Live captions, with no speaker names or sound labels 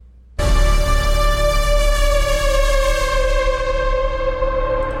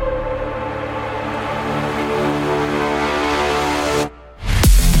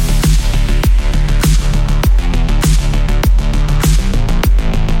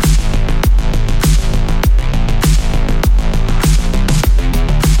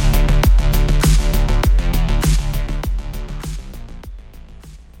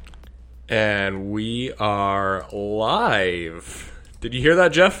are live. Did you hear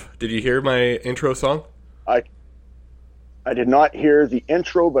that, Jeff? Did you hear my intro song? I did not hear the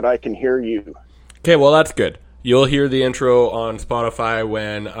intro, but I can hear you. Okay, well, that's good. You'll hear the intro on Spotify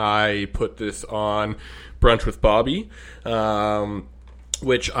when I put this on Brunch with Bobby,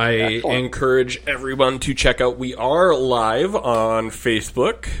 which I encourage everyone to check out. We are live on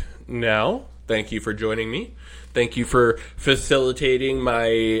Facebook now. Thank you for joining me. Thank you for facilitating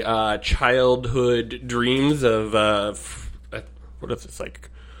my childhood dreams of, what is this, like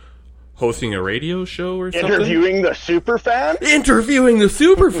hosting a radio show or something? Interviewing the superfan? Interviewing the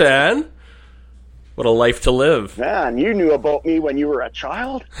superfan? What a life to live. Man, you knew about me when you were a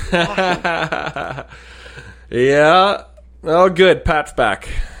child? Awesome. Yeah. Oh, good. Pat's back.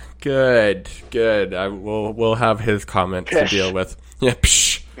 Good. We'll have his comments to deal with. Yeah,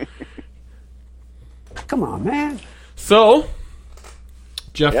 psh. Come on, man. So,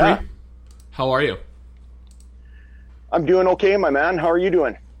 Jeffrey, how are you? I'm doing okay, my man. How are you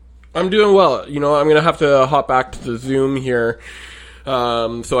doing? I'm doing well. You know, I'm going to have to hop back to the Zoom here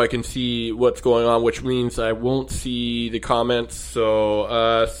so I can see what's going on, which means I won't see the comments.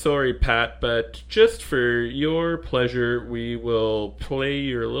 So, sorry, Pat, but just for your pleasure, we will play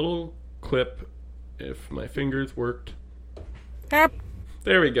your little clip if my fingers worked. Tap.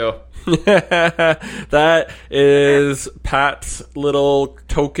 There we go. That is Pat's little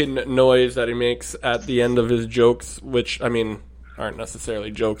token noise that he makes at the end of his jokes, which, I mean, aren't necessarily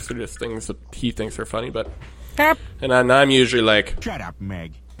jokes. They're just things that he thinks are funny, but... And I'm usually like... Shut up,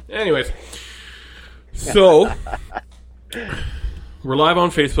 Meg. Anyways. So, we're live on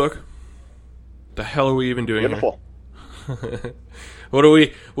Facebook. The hell are we even doing Beautiful. here? What are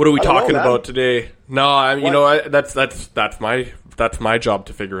we talking about today? No, you know, that's my job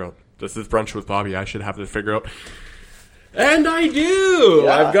to figure out. This is Brunch with Bobby. I should have to figure out. And I do!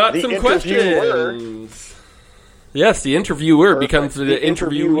 Yeah, I've got some questions. Yes, the interviewer becomes the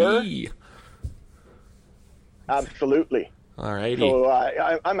interviewee. Absolutely. Alrighty.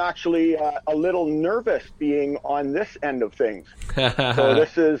 So I'm actually a little nervous being on this end of things. So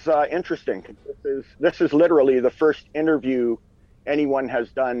this is interesting. This is literally the first interview anyone has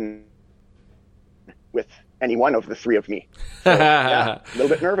done with any one of the three of me. So, yeah, a little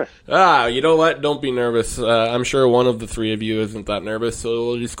bit nervous. You know what? Don't be nervous. I'm sure one of the three of you isn't that nervous, so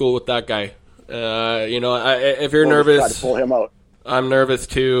we'll just go with that guy. You know, if you're nervous, try to pull him out. I'm nervous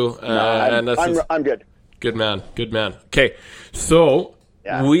too. I'm good. Good man. Okay, so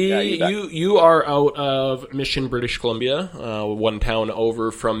you are out of Mission, British Columbia, one town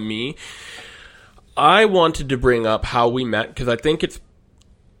over from me. I wanted to bring up how we met because I think it's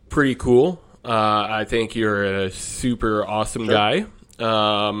pretty cool. I think you're a super awesome guy.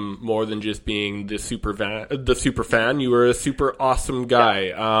 More than just being the super fan, you were a super awesome guy.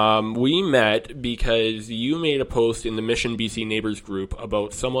 Yeah. We met because you made a post in the Mission BC Neighbors group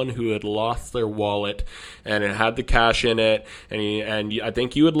about someone who had lost their wallet and it had the cash in it, and I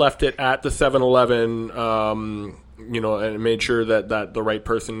think you had left it at the 7-Eleven, you know, and made sure that the right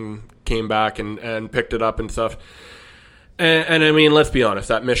person came back and picked it up and stuff. And I mean, let's be honest,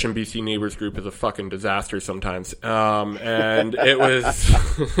 that Mission BC Neighbors group is a fucking disaster sometimes. And it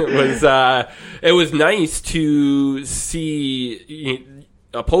was nice to see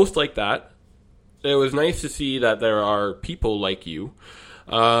a post like that. It was nice to see that there are people like you.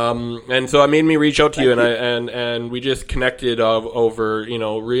 And so it made me reach out to you, and we just connected over, you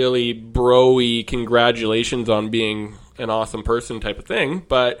know, really bro-y congratulations on being an awesome person type of thing.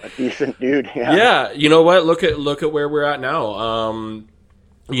 But a decent dude. Yeah, you know what? Look at where we're at now.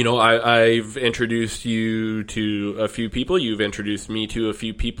 You know, I've introduced you to a few people. You've introduced me to a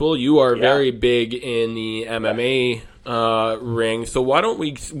few people. You are very big in the MMA ring. So why don't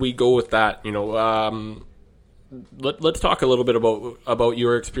we go with that? You know, let's talk a little bit about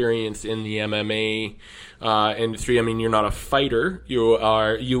your experience in the MMA industry. I mean, you're not a fighter.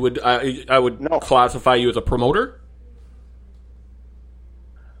 I would classify you as a promoter.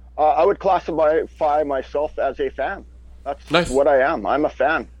 I would classify myself as a fan. That's what I am. I'm a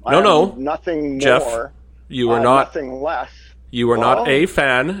fan. Nothing Jeff, more. You are not nothing less. You are not a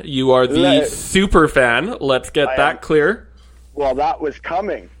fan. You are the super fan. Let's get that clear. Well, that was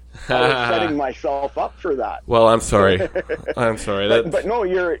coming. I was setting myself up for that. Well, I'm sorry. I'm sorry. But no,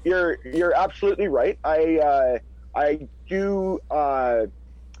 you're absolutely right. I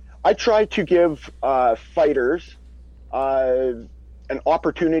try to give fighters an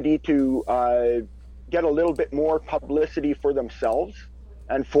opportunity to get a little bit more publicity for themselves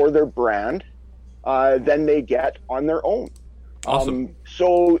and for their brand than they get on their own. Awesome.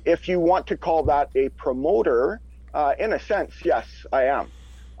 So if you want to call that a promoter, in a sense, yes, I am.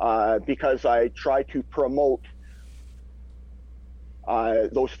 because I try to promote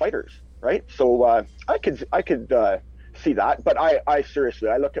those fighters, right? So I could see that, but I seriously,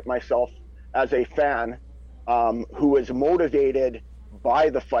 I look at myself as a fan who is motivated by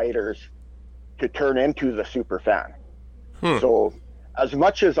the fighters to turn into the super fan. So as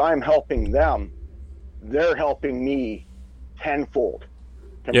much as I'm helping them, they're helping me tenfold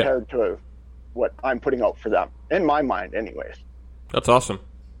compared to what I'm putting out for them, in my mind anyways. That's awesome.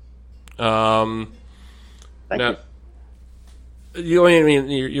 Thank you. I mean,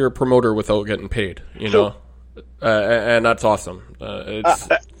 you're a promoter without getting paid, you know, and that's awesome.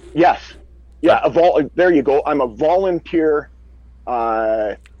 Yes. Yeah, there you go. I'm a volunteer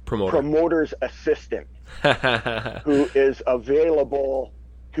promoter's assistant who is available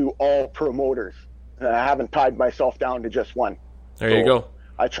to all promoters. I haven't tied myself down to just one. There you go.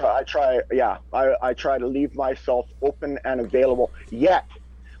 I try to leave myself open and available. Yet,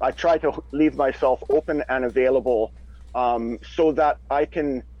 I try to leave myself open and available so that I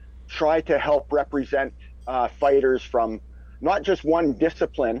can try to help represent fighters from not just one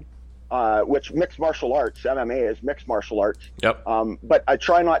discipline, which mixed martial arts, MMA is mixed martial arts. Yep. But I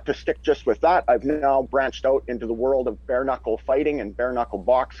try not to stick just with that. I've now branched out into the world of bare knuckle fighting and bare knuckle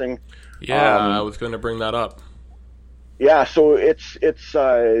boxing. Yeah, I was going to bring that up. Yeah, so it's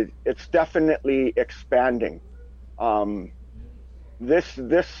definitely expanding.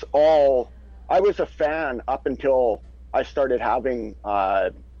 This all, I was a fan up until I started having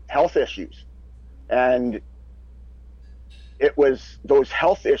health issues, and it was those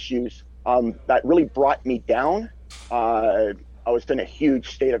health issues that really brought me down. I was in a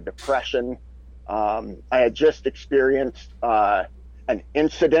huge state of depression. I had just experienced an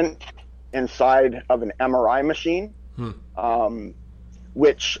incident inside of an MRI machine,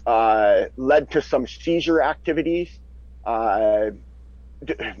 which led to some seizure activities,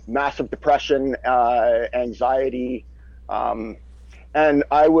 massive depression, anxiety, and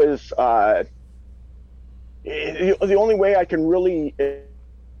I was the only way I can really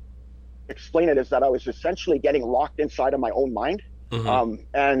explain it is that I was essentially getting locked inside of my own mind,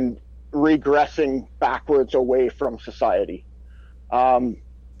 and regressing backwards away from society. And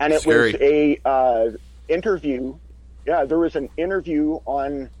it was a interview. Yeah, there was an interview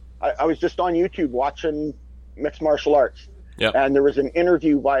on, I was just on YouTube watching mixed martial arts. Yep. And there was an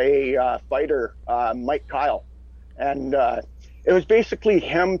interview by a fighter, Mike Kyle. And it was basically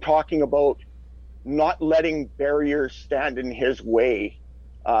him talking about not letting barriers stand in his way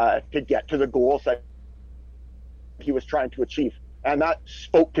to get to the goals that he was trying to achieve. And that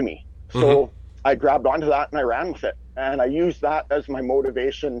spoke to me. So I grabbed onto that and I ran with it. And I used that as my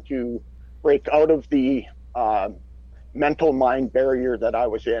motivation to break out of the mental mind barrier that I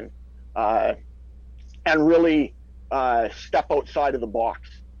was in, and really step outside of the box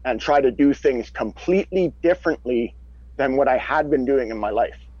and try to do things completely differently than what I had been doing in my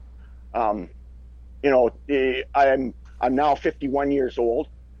life. I'm now 51 years old.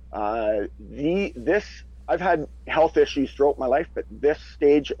 I've had health issues throughout my life, but this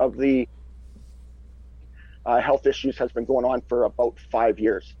stage of the health issues has been going on for about 5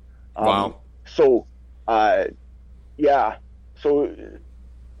 years. Wow. So, so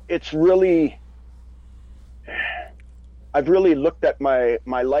it's really, I've really looked at my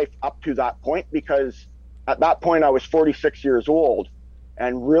life up to that point, because at that point I was 46 years old,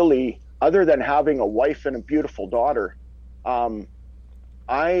 and really, other than having a wife and a beautiful daughter,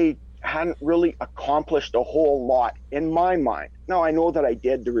 I hadn't really accomplished a whole lot in my mind. Now I know that I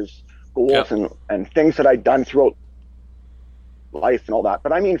did. There was goals and things that I'd done throughout life and all that.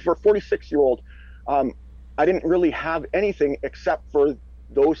 But I mean, for a 46-year-old, I didn't really have anything except for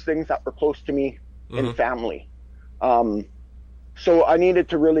those things that were close to me in family. So I needed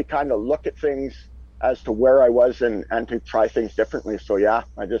to really kind of look at things as to where I was and to try things differently. So yeah,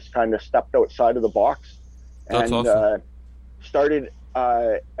 I just kind of stepped outside of the box and started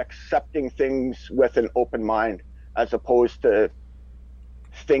accepting things with an open mind, as opposed to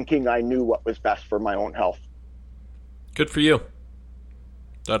thinking I knew what was best for my own health. Good for you.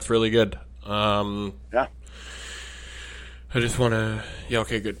 That's really good. Yeah. I just want to... Yeah,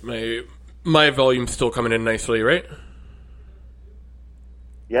 okay, good. My volume's still coming in nicely, right?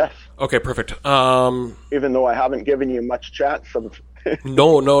 Yes. Okay, perfect. Even though I haven't given you much chance of...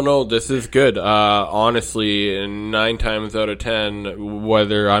 No. This is good. Honestly, 9 times out of 10,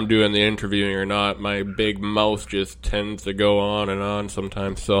 whether I'm doing the interviewing or not, my big mouth just tends to go on and on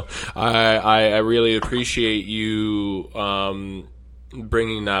sometimes. So I really appreciate you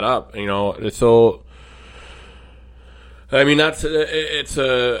bringing that up. You know, so I mean, it's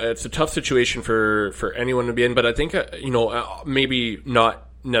a tough situation for anyone to be in. But I think maybe not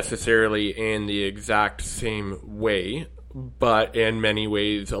necessarily in the exact same way, but in many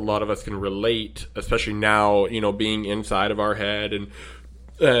ways, a lot of us can relate, especially now, being inside of our head and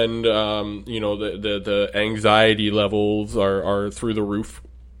the anxiety levels are through the roof.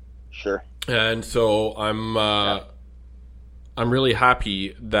 Sure. And so I'm really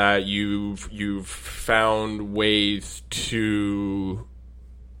happy that you've found ways to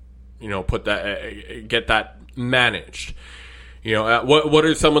get that managed. What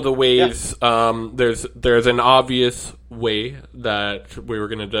are some of the ways? Yeah. There's an obvious way that we were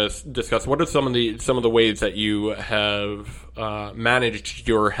going to discuss. What are some of the ways that you have managed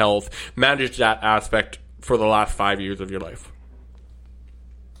your health, managed that aspect for the last 5 years of your life?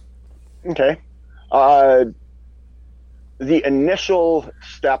 Okay. The initial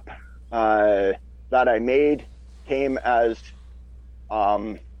step that I made came as,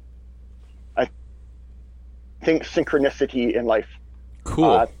 I think, synchronicity in life.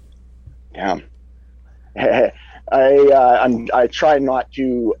 Cool. Damn. I try not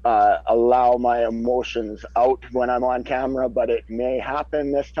to allow my emotions out when I'm on camera, but it may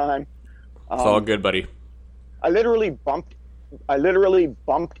happen this time. It's all good, buddy. I literally bumped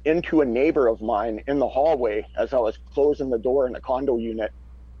into a neighbor of mine in the hallway as I was closing the door in a condo unit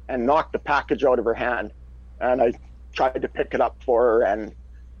and knocked a package out of her hand. And I tried to pick it up for her, and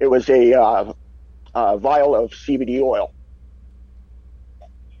it was a vial of CBD oil.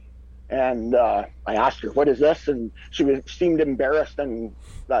 And I asked her, "What is this?" And she seemed embarrassed and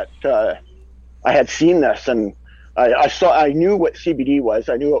that I had seen this. And I knew what CBD was.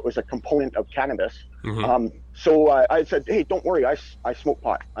 I knew it was a component of cannabis. Mm-hmm. So I said, "Hey, don't worry. I smoke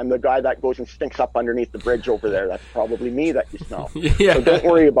pot. I'm the guy that goes and stinks up underneath the bridge over there. That's probably me that you smell. Yeah. So don't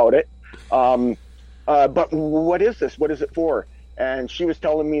worry about it. But what is this? What is it for?" And she was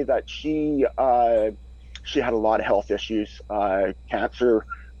telling me that she had a lot of health issues. Cancer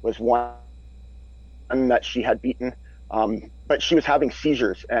was one that she had beaten, but she was having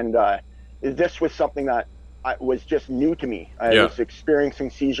seizures, and this was something that was just new to me. I was experiencing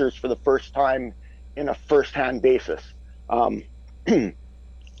seizures for the first time in a first-hand basis. I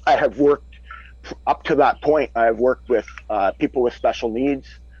have worked up to that point. I have worked with people with special needs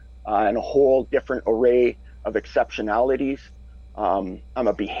and a whole different array of exceptionalities. I'm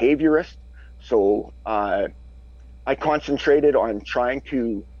a behaviorist, so I concentrated on trying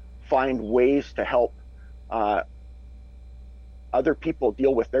to find ways to help other people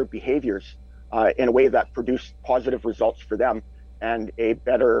deal with their behaviors in a way that produced positive results for them and a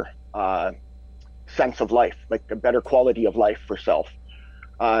better sense of life, like a better quality of life for self.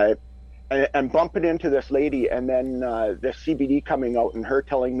 And bumping into this lady, and then this CBD coming out and her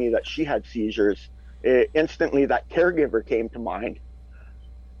telling me that she had seizures, instantly that caregiver came to mind,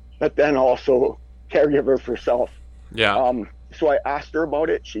 but then also caregiver for self. Yeah. So I asked her about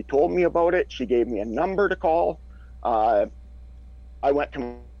it. She told me about it. She gave me a number to call. I went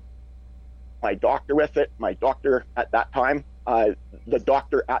to my doctor with it. My doctor at that time,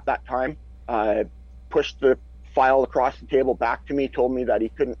 pushed the file across the table back to me, told me that he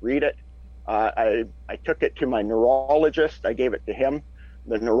couldn't read it. I took it to my neurologist. I gave it to him.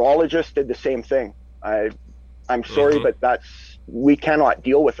 The neurologist did the same thing. I'm sorry, but we cannot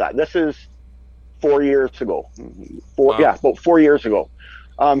deal with that. This is 4 years ago. About 4 years ago.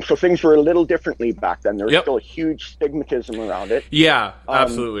 So things were a little differently back then. There was still a huge stigmatism around it. Yeah,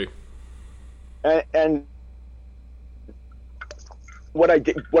 absolutely. And what I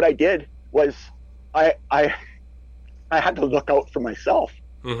did was I had to look out for myself.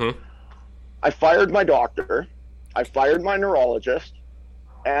 Mm-hmm. I fired my doctor. I fired my neurologist.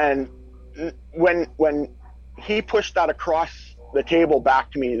 And when he pushed that across the table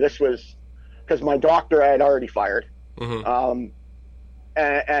back to me, this was because my doctor I had already fired. Mm-hmm.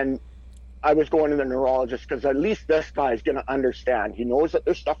 And I was going to the neurologist because at least this guy's going to understand. He knows that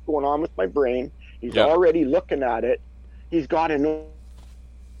there's stuff going on with my brain. He's already looking at it. He's got to know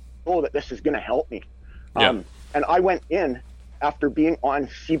that this is going to help me. And I went in after being on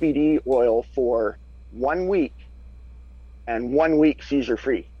CBD oil for 1 week and 1 week seizure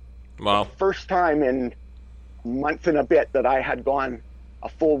free. Wow. The first time in a month and a bit that I had gone a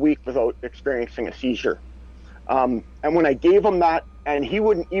full week without experiencing a seizure. And when I gave him that, and he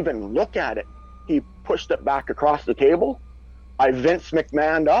wouldn't even look at it, he pushed it back across the table. I Vince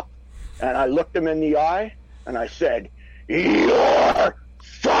McMahon'd up, and I looked him in the eye, and I said, "You're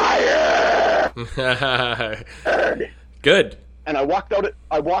fired!" Good. And I walked out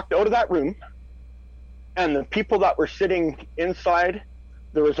of that room, and the people that were sitting inside,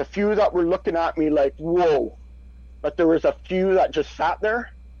 there was a few that were looking at me like, "Whoa," but there was a few that just sat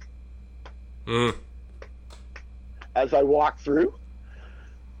there. As I walked through,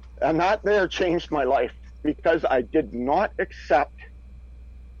 And that there changed my life, because I did not accept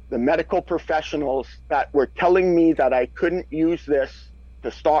the medical professionals that were telling me that I couldn't use this to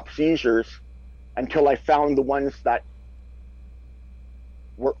stop seizures until I found the ones that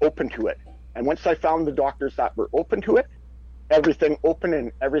were open to it. And once I found the doctors that were open to it, everything opened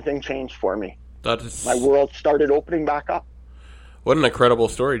and everything changed for me. My world started opening back up. What an incredible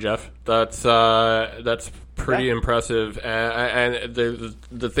story, Jeff. That's pretty impressive. And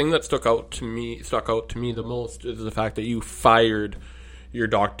the thing that stuck out to me the most is the fact that you fired your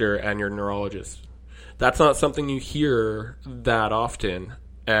doctor and your neurologist. That's not something you hear that often,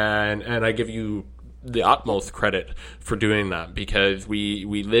 and I give you the utmost credit for doing that, because we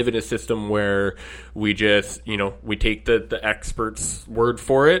live in a system where we just, we take the experts' word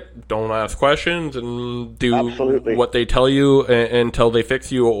for it, don't ask questions, and do what they tell you until they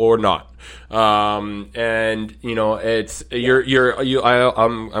fix you or not. And it's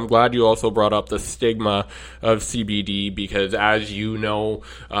I'm glad you also brought up the stigma of CBD, because as you know,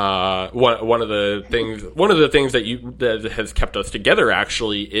 one of the things that has kept us together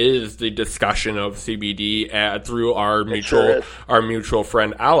actually is the discussion of CBD through our mutual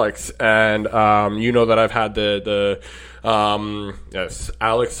friend Alex. And that I've had yes,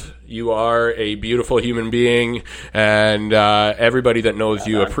 Alex, you are a beautiful human being, and everybody that knows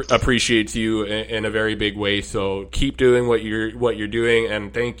you appreciates you in a very big way. So keep doing what you're doing,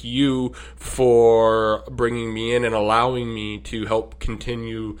 and thank you for bringing me in and allowing me to help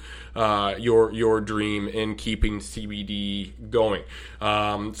continue your dream in keeping CBD going.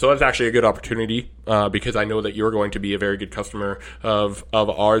 So that's actually a good opportunity, because I know that you're going to be a very good customer of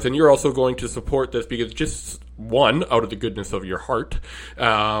ours, and you're also going to support this because just one, out of the goodness of your heart,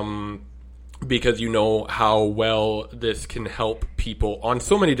 because you know how well this can help people on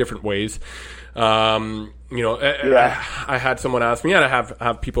so many different ways. I had someone ask me, and I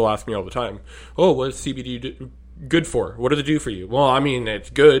have people ask me all the time, oh, what is CBD good for? What does it do for you? Well, I mean, it's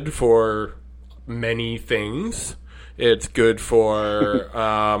good for many things. It's good for,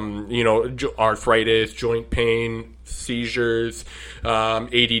 arthritis, joint pain, seizures,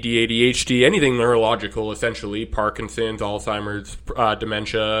 ADD, ADHD, anything neurological, essentially, Parkinson's, Alzheimer's,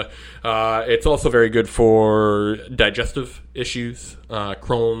 dementia. It's also very good for digestive issues,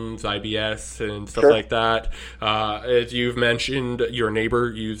 Crohn's, IBS, and stuff like that. As you've mentioned, your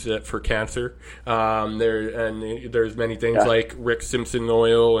neighbor used it for cancer. There's many things like Rick Simpson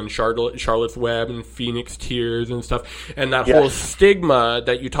oil and Charlotte's Web and Phoenix Tears and stuff. And that whole stigma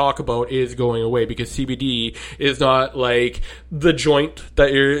that you talk about is going away, because CBD is not like the joint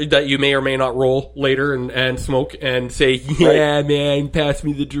that you may or may not roll later and smoke and say, man, pass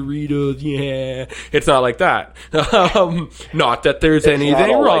me the Doritos, It's not like that. Not that there's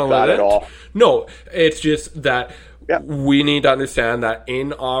anything wrong with it. At all. No, it's just that we need to understand that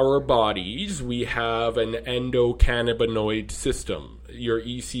in our bodies we have an endocannabinoid system. Your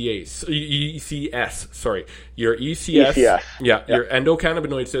ECS. Your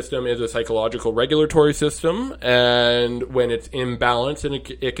endocannabinoid system is a psychological regulatory system, and when it's imbalanced, and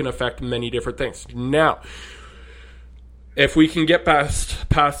it can affect many different things. Now, if we can get past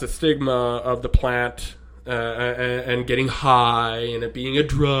the stigma of the plant and getting high and it being a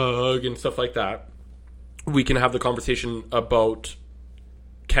drug and stuff like that, we can have the conversation about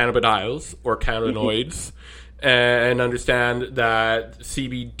cannabidiols or cannabinoids. And understand that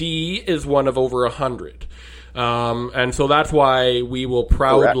CBD is one of over 100. And so that's why we will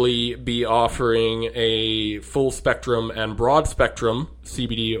proudly be offering a full spectrum and broad spectrum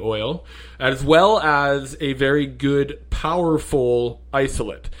CBD oil, as well as a very good, powerful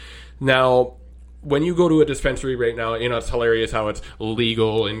isolate. Now, when you go to a dispensary right now, it's hilarious how it's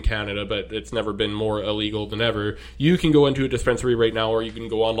legal in Canada, but it's never been more illegal than ever. You can go into a dispensary right now, or you can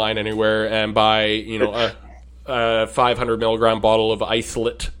go online anywhere and buy, a 500 milligram bottle of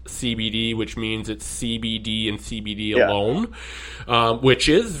isolate CBD, which means it's CBD and CBD alone, which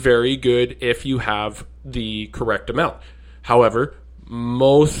is very good if you have the correct amount. However,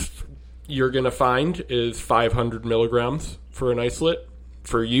 most you're going to find is 500 milligrams for an isolate.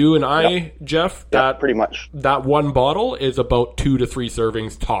 For you and I, Jeff, that pretty much that one bottle is about 2 to 3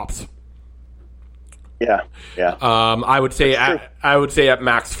 servings tops. I would say at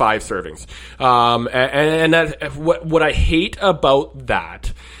max 5 servings. And that what I hate about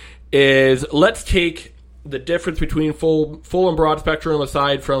that is, let's take the difference between full and broad spectrum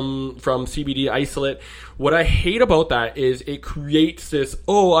aside from CBD isolate. What I hate about that is it creates this,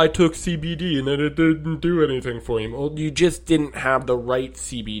 I took CBD and then it didn't do anything for you. Well, you just didn't have the right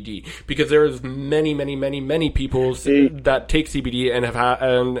CBD, because there's many people that take CBD and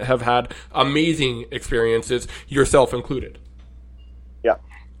have had amazing experiences, yourself included.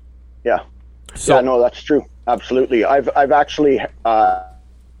 Yeah. So, yeah, no, that's true. Absolutely. I've actually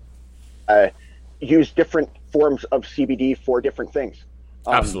used different forms of CBD for different things.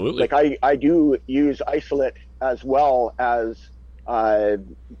 Absolutely. Like I do use isolate as well as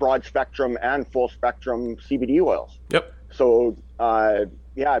broad spectrum and full spectrum CBD oils. Yep. So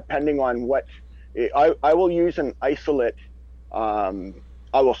depending on what I will use an isolate, I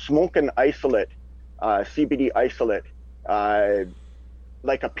will smoke an isolate, CBD isolate,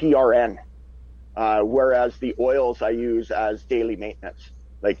 like a PRN, whereas the oils I use as daily maintenance,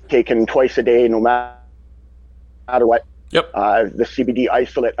 like taken twice a day, no matter what. Yep. The CBD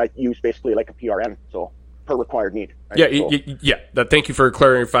isolate I use basically like a PRN, so per required need. Right? Yeah, yeah. Thank you for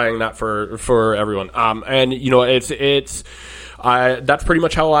clarifying that for everyone. And it's that's pretty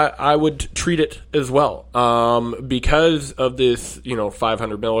much how I would treat it as well. Because of this,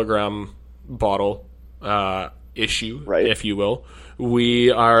 500 milligram bottle issue, right, if you will.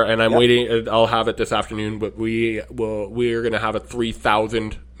 We are, and I'm waiting. I'll have it this afternoon, but we're going to have a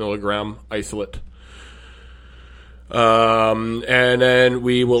 3,000 milligram isolate. And then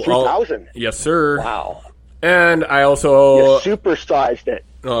we will 3,000. Yes, sir. Wow. And I also supersized it.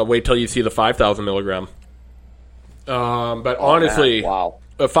 Wait till you see the 5,000 milligram. But honestly, man. Wow.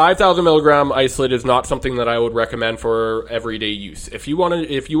 A 5,000 milligram isolate is not something that I would recommend for everyday use. If you want a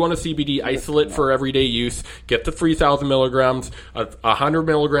CBD isolate for everyday use, get the 3,000 milligrams. 100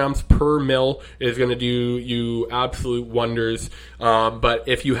 milligrams per mil is going to do you absolute wonders. But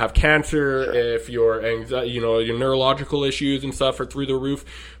if you have cancer, sure, if your anxiety, your neurological issues and stuff are through the roof,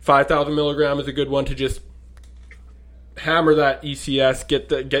 5,000 milligram is a good one to just hammer that ECS, get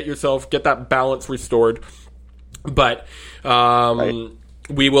that balance restored. But right,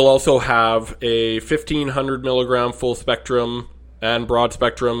 we will also have a 1,500 milligram full spectrum and broad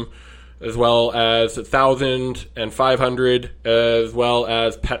spectrum, as well as 1,000 and 500, as well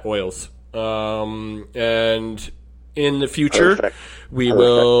as pet oils. And in the future, we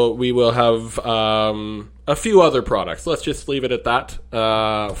will have a few other products. Let's just leave it at that.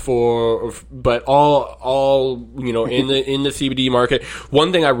 But all in the CBD market.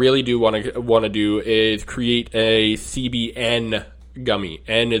 One thing I really do want to do is create a CBN gummy.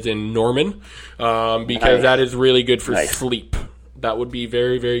 N is in Norman, because nice, that is really good for nice sleep. That would be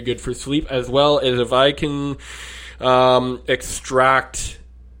very, very good for sleep, as well as if I can extract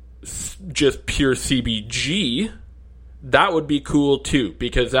just pure CBG. That would be cool too,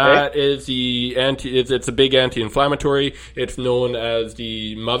 because that is it's a big anti-inflammatory. It's known as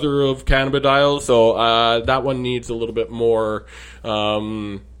the mother of cannabidiol, so that one needs a little bit more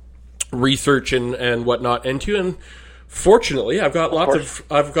research and whatnot into. And fortunately, I've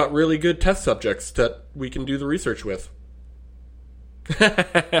got really good test subjects that we can do the research with.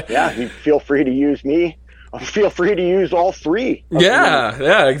 Yeah, you feel free to use me. Feel free to use all three.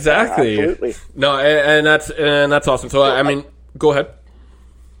 Yeah, exactly. Yeah, absolutely. No, and that's awesome. So, I mean, go ahead.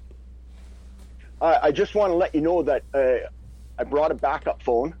 I just want to let you know that I brought a backup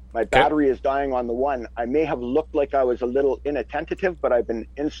phone. My battery is dying on the one. I may have looked like I was a little inattentive, but I've been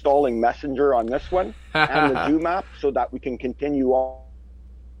installing Messenger on this one and the Zoom app so that we can continue on.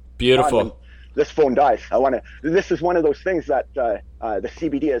 Beautiful. This phone dies. This is one of those things that the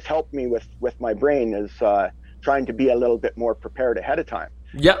CBD has helped me with my brain, is trying to be a little bit more prepared ahead of time.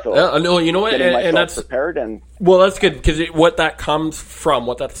 Yeah, so no, you know what, and that's prepared. And well, that's good, because what that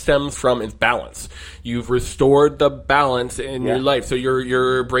stems from is balance. You've restored the balance in your life, so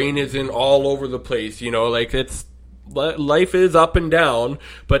your brain isn't all over the place. Life is up and down,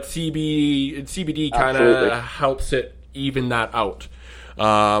 but CBD kind of helps it even that out.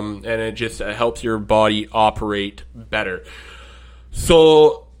 And it just helps your body operate better.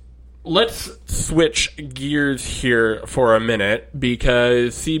 So let's switch gears here for a minute,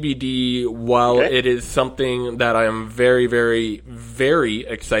 because CBD, while it is something that I am very, very, very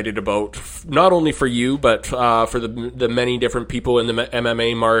excited about, not only for you, but for the many different people in the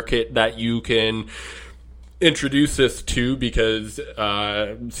MMA market that you can introduce this to, because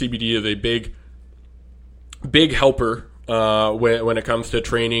CBD is a big helper when it comes to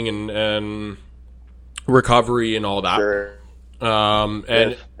training and recovery and all that. Sure.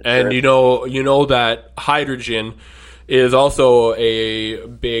 And you know that hydrogen is also a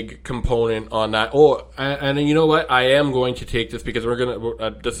big component on that. Oh, and you know what? I am going to take this, because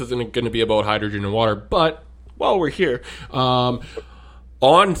this isn't going to be about hydrogen and water, but while we're here, on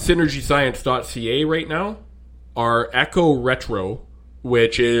synergyscience.ca right now, our Echo Retro,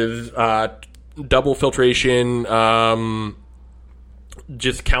 which is double filtration,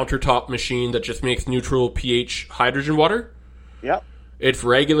 just countertop machine that just makes neutral pH hydrogen water. Yep. It's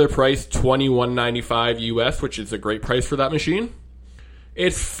regular price $21.95 US, which is a great price for that machine.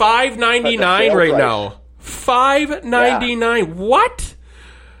 It's $5.99 right now. $5.99. Yeah. What?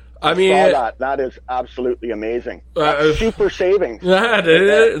 I mean, that is absolutely amazing. Super savings.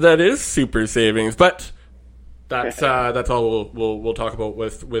 That is super savings. But that's all we'll talk about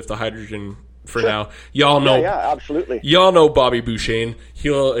with the hydrogen for now. Y'all know, yeah, absolutely. Y'all know Bobby Bouchane.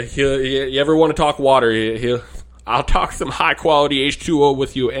 He'll you ever want to talk water? I'll talk some high quality H2O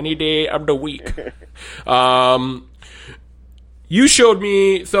with you any day of the week. You showed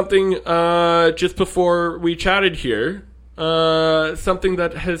me something just before we chatted here. Something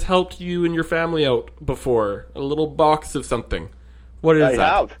that has helped you and your family out before. A little box of something. What is that?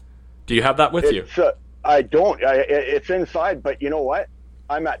 I have. Do you have that with you? I don't. It's inside, but you know what?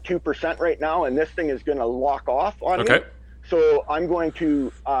 I'm at 2% right now, and this thing is going to lock off on me. So I'm going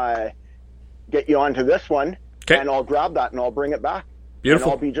to get you onto this one, and I'll grab that, and I'll bring it back.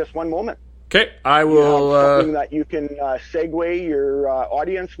 Beautiful. And I'll be just one moment. Okay, I will. You have something that you can segue your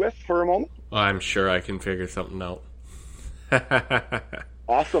audience with for a moment? I'm sure I can figure something out.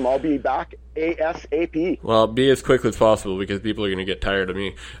 Awesome. I'll be back ASAP. Well, be as quick as possible because people are going to get tired of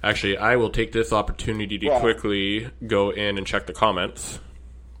me. Actually, I will take this opportunity to quickly go in and check the comments.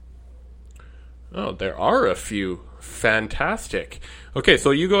 Oh, there are a few. Fantastic. Okay,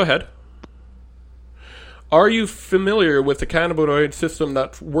 so you go ahead. Are you familiar with the cannabinoid system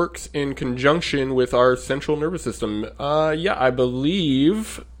that works in conjunction with our central nervous system? Yeah, I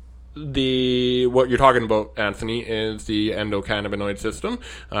believe what you're talking about, Anthony, is the endocannabinoid system.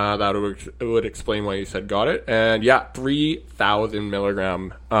 That would explain why you said got it. And yeah, 3,000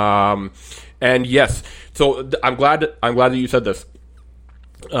 milligram. And yes, so I'm glad that you said this.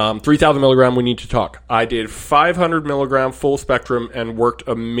 3,000 milligram, we need to talk. I did 500 milligram full spectrum and worked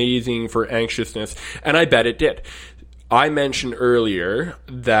amazing for anxiousness, and I bet it did. I mentioned earlier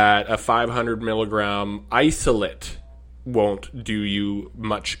that a 500 milligram isolate won't do you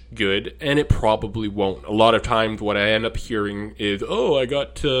much good, and it probably won't. A lot of times what I end up hearing is, I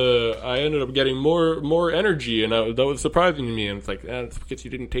ended up getting more energy, and that was surprising to me, and it's like, it's because you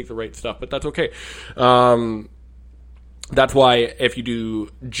didn't take the right stuff, but that's okay. That's why if you do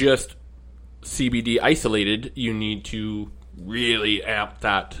just CBD isolated, you need to really amp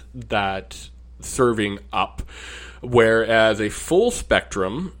that serving up. Whereas a full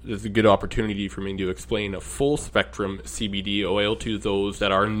spectrum, there's a good opportunity for me to explain a full spectrum CBD oil to those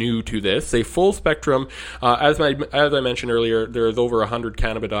that are new to this. A full spectrum, as I mentioned earlier, there's over 100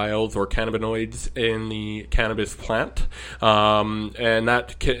 cannabidiols or cannabinoids in the cannabis plant,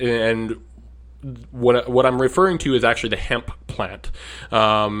 what I'm referring to is actually the hemp plant.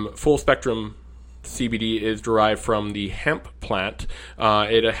 Full spectrum CBD is derived from the hemp plant.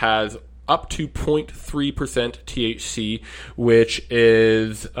 It has up to 0.3% THC, which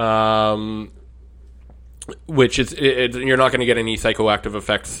is you're not going to get any psychoactive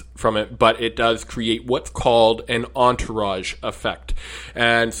effects from it, but it does create what's called an entourage effect.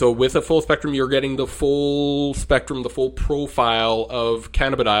 And so with a full spectrum, you're getting the full spectrum, the full profile of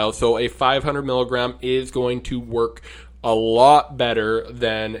cannabidiol. So a 500 milligram is going to work a lot better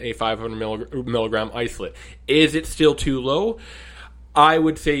than a 500 milligram isolate. Is it still too low? I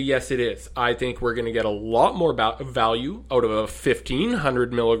would say yes, it is. I think we're going to get a lot more value out of a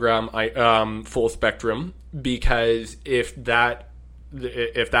 1,500 milligram full spectrum, because if that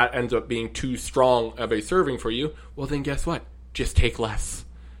ends up being too strong of a serving for you, well then guess what? Just take less.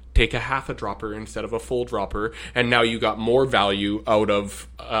 Take a half a dropper instead of a full dropper, and now you got more value out of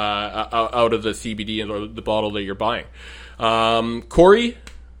the CBD and the bottle that you're buying. Corey,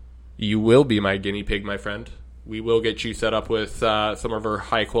 you will be my guinea pig, my friend. We will get you set up with some of our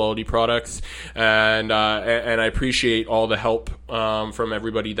high quality products, and I appreciate all the help from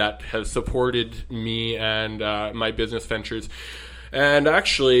everybody that has supported me and my business ventures. And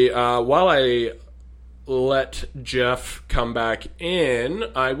actually, while I let Jeff come back in,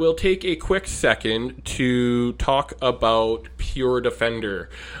 I will take a quick second to talk about Pure Defender.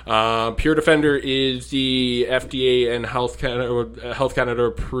 Pure Defender is the FDA and Health Canada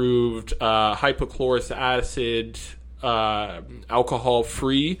approved hypochlorous acid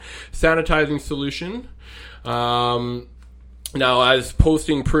alcohol-free sanitizing solution. Now, I was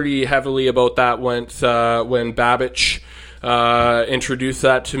posting pretty heavily about that when Babbage introduced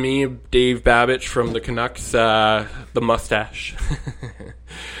that to me. Dave Babbage from the Canucks, the mustache.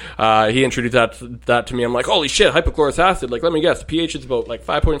 He introduced that to me. I'm like, holy shit, hypochlorous acid. Like, let me guess, the pH is about like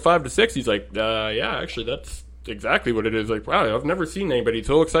 5.5 to 6. He's like, yeah, actually, that's exactly what it is. Like, wow, I've never seen anybody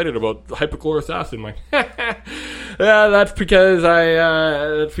so excited about hypochlorous acid. I'm like, yeah, that's because I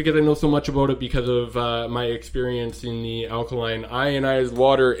know so much about it because of my experience in the alkaline ionized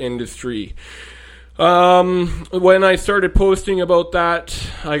water industry. When I started posting about that,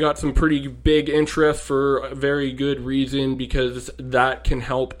 I got some pretty big interest for a very good reason, because that can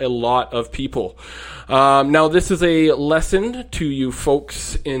help a lot of people. Now, this is a lesson to you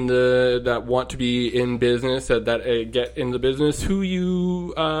folks that want to be in business, that get in the business, who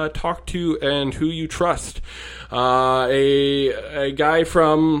you talk to and who you trust. A guy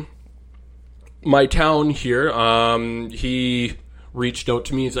from my town here, he reached out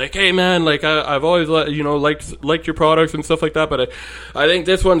to me. He's like, "Hey man, like I've always liked your products and stuff like that, but I think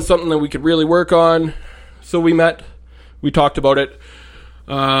this one's something that we could really work on." So we met, we talked about it.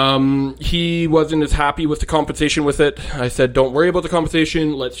 He wasn't as happy with the compensation with it. I said, don't worry about the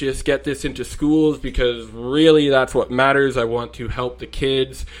compensation. Let's just get this into schools, because really that's what matters. I want to help the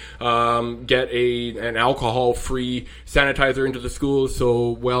kids get an alcohol-free sanitizer into the schools,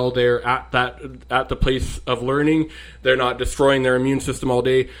 so while they're at the place of learning, they're not destroying their immune system all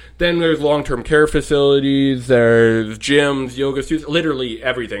day. Then there's long-term care facilities, there's gyms, yoga studios, literally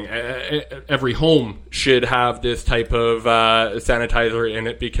everything. Every home should have this type of sanitizer in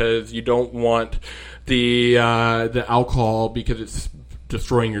it, because you don't want the alcohol, because it's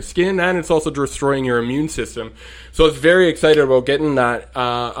destroying your skin and it's also destroying your immune system. So I was very excited about getting that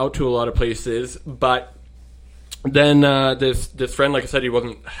out to a lot of places. But then this friend, like I said, he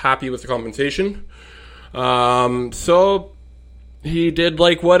wasn't happy with the compensation. So he did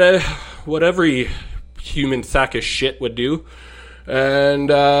like what every human sack of shit would do, and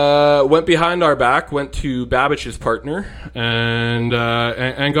went behind our back, went to Babbitt's partner, and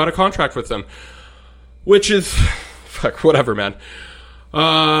got a contract with them, which is whatever, man.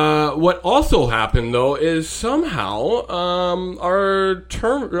 What also happened though is somehow our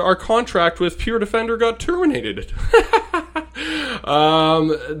contract with Pure Defender got terminated. That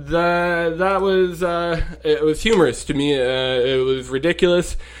was it was humorous to me. It was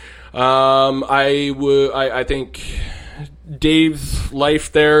ridiculous. I think Dave's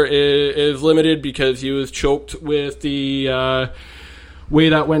life there is limited, because he was choked with the way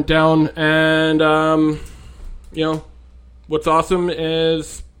that went down. And what's awesome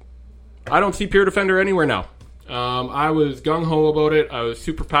is I don't see Pure Defender anywhere now. I was gung-ho about it. I was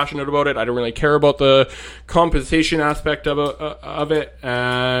super passionate about it. I don't really care about the compensation aspect of it.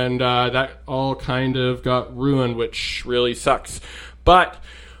 And that all kind of got ruined, which really sucks. But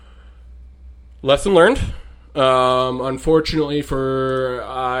lesson learned. Unfortunately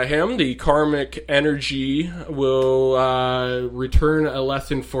for him, the karmic energy will return a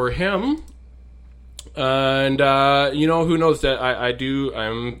lesson for him. And who knows, that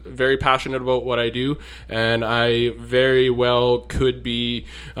I'm very passionate about what I do, and I very well could be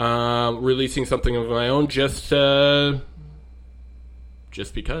releasing something of my own just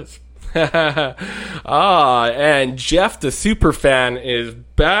because. And Jeff the Superfan is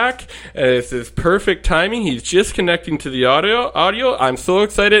back, and this is perfect timing. He's just connecting to the audio. I'm so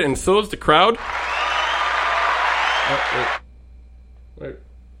excited, and so is the crowd. Wait.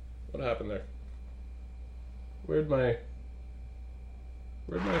 What happened there? Where'd my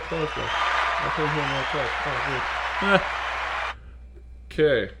applause go? I couldn't hear my applause. Oh, weird.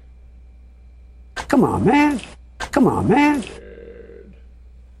 Okay. Come on, man. Weird.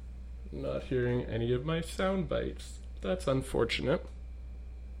 Not hearing any of my sound bites. That's unfortunate.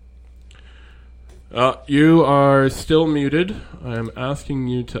 You are still muted. I am asking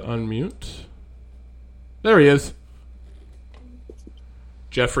you to unmute. There he is.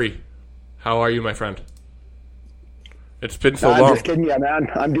 Jeffrey, how are you, my friend? It's been so long. I'm just kidding you, man.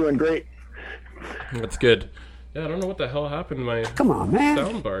 I'm doing great. That's good. Yeah, I don't know what the hell happened to my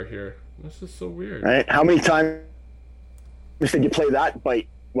sound bar here. This is so weird. Right? How many times did you play that bite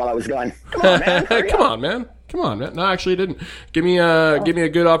while I was gone? Come on, man. Come on, man. No, actually, it didn't. Give me a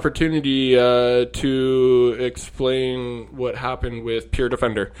good opportunity to explain what happened with Pure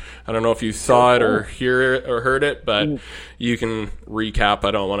Defender. I don't know if you saw it or hear it or heard it, but you can recap.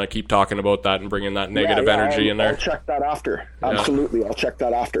 I don't want to keep talking about that and bringing that negative energy in there. I'll check that after. Absolutely, I'll check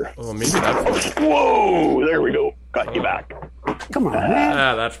that after. Well, maybe that's whoa! There we go. Got you back. Come on,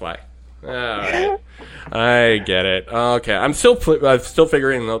 man. That's why. All right. I get it. Okay, I'm still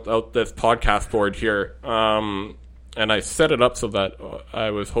figuring out this podcast board here, and I set it up so that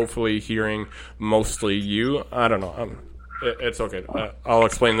I was hopefully hearing mostly you. I don't know. It's okay. I'll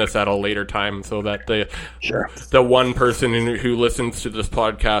explain this at a later time so that the one person who listens to this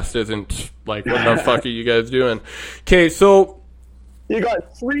podcast isn't like, what the fuck are you guys doing? Okay, so. You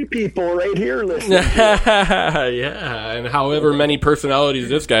got 3 people right here listening. Yeah, and however many personalities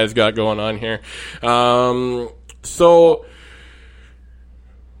this guy's got going on here. So,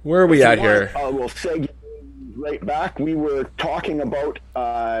 where are we at here? We'll segue right back. We were talking about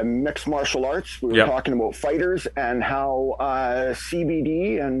mixed martial arts. We were talking about fighters and how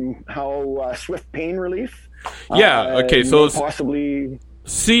CBD and how swift pain relief. Okay. So possibly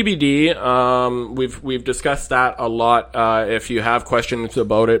CBD. We've discussed that a lot. If you have questions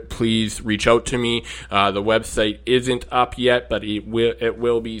about it, please reach out to me. The website isn't up yet, but it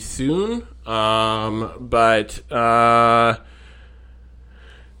will be soon.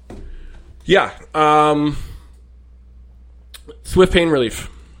 Swift pain relief.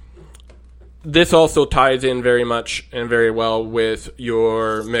 This also ties in very much and very well with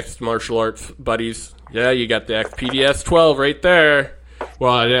your mixed martial arts buddies. Yeah, you got the XPDS 12 right there.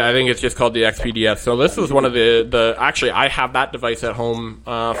 Well, I think it's just called the XPDS. So this is one of the actually, I have that device at home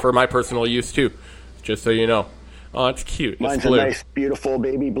for my personal use too, just so you know. Oh, it's cute. Mine's it's blue. A nice, beautiful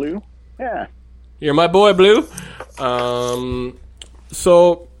baby blue. Yeah. You're my boy, Blue.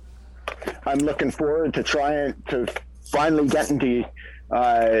 So I'm looking forward to trying to finally getting to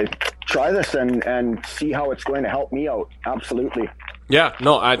try this and see how it's going to help me out. Absolutely. Yeah,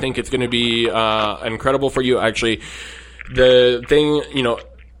 no, I think it's going to be incredible for you. Actually, the thing,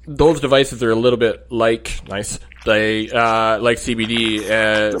 those devices are a little bit like CBD,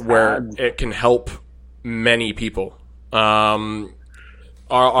 where it can help many people.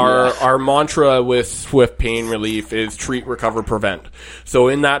 Our mantra with Swift Pain Relief is treat, recover, prevent. So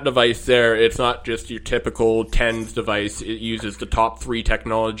in that device there, it's not just your typical TENS device. It uses the top 3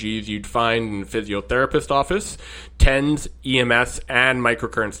 technologies you'd find in a physiotherapist office: TENS, EMS, and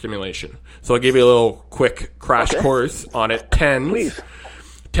microcurrent stimulation. So I'll give you a little quick crash course on it. TENS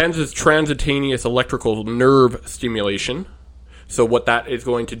is transcutaneous electrical nerve stimulation. So what that is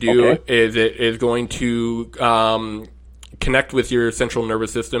going to do is it is going to connect with your central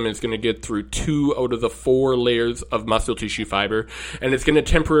nervous system. It's going to get through 2 out of the 4 layers of muscle tissue fiber, and it's going to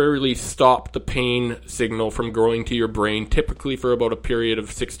temporarily stop the pain signal from going to your brain, typically for about a period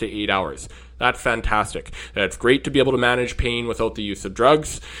of 6 to 8 hours. That's fantastic. That's great to be able to manage pain without the use of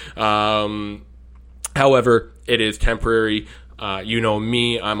drugs. However, it is temporary. You know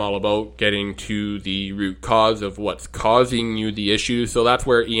me, I'm all about getting to the root cause of what's causing you the issue. So that's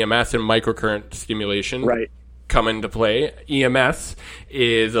where EMS and microcurrent stimulation come into play. EMS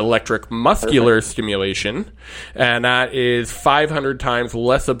is electric muscular stimulation, and that is 500 times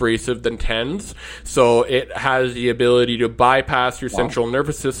less abrasive than TENS. So it has the ability to bypass your central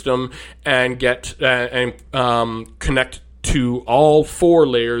nervous system and get connect to all 4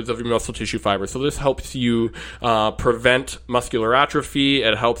 layers of your muscle tissue fiber. So this helps you prevent muscular atrophy.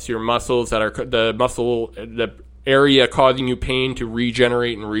 It helps your muscles that are the area causing you pain to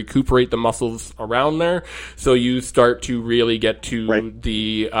regenerate and recuperate the muscles around there, so you start to really get to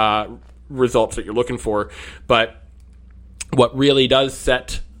the results that you're looking for. But what really does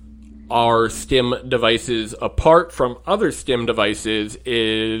set our stim devices apart from other stim devices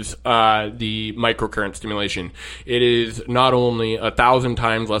is the microcurrent stimulation. It is not only 1,000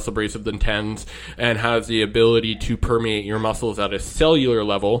 times less abrasive than TENS and has the ability to permeate your muscles at a cellular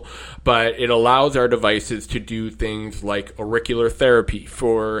level, but it allows our devices to do things like auricular therapy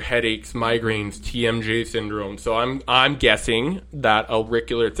for headaches, migraines, TMJ syndrome. So I'm guessing that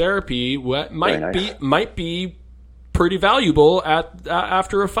auricular therapy might be pretty valuable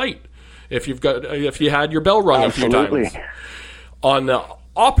after a fight. If you had your bell rung a few times. On the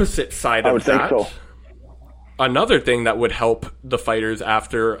opposite side of that, another thing that would help the fighters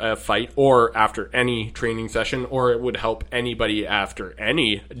after a fight or after any training session, or it would help anybody after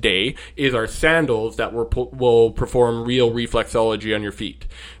any day, is our sandals that will perform real reflexology on your feet.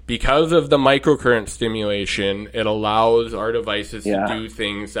 Because of the microcurrent stimulation, it allows our devices to do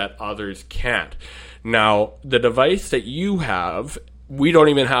things that others can't. Now, the device that you have, we don't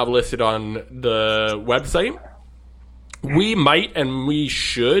even have listed on the website. We might and we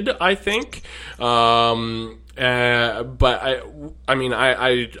should, I think. But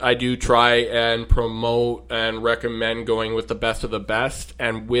I do try and promote and recommend going with the best of the best.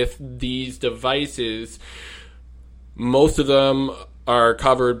 And with these devices, most of them are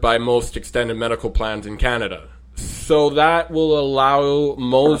covered by most extended medical plans in Canada. So that will allow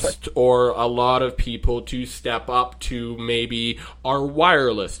most or a lot of people to step up to maybe our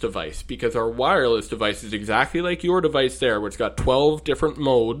wireless device, because our wireless device is exactly like your device there, where it's got 12 different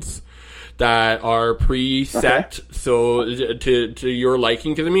modes that are preset, so to your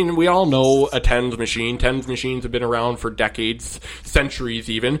liking. Because, we all know a TENS machine. TENS machines have been around for decades, centuries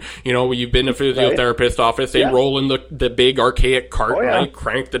even. You've been in a physiotherapist office, they roll in the big archaic cart, and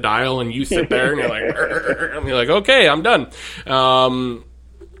crank the dial, and you sit there, and you're like, okay, I'm done.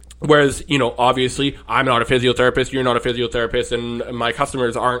 Whereas, obviously, I'm not a physiotherapist, you're not a physiotherapist, and my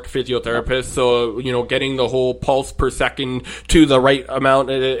customers aren't physiotherapists, so, getting the whole pulse per second to the right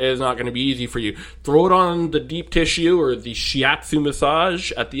amount is not going to be easy for you. Throw it on the deep tissue or the shiatsu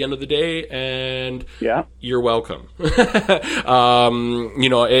massage at the end of the day, and you're welcome.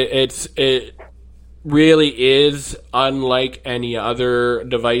 It really is unlike any other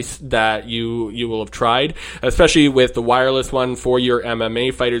device that you will have tried, especially with the wireless one for your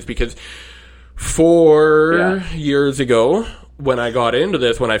MMA fighters, because 4 years ago when I got into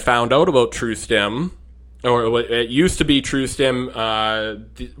this, when I found out about TrueStim, or it used to be TrueStim,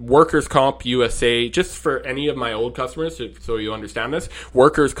 the Workers' Comp USA, just for any of my old customers, so you understand this,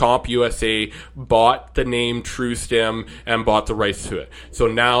 Workers' Comp USA bought the name TrueStim and bought the rights to it. So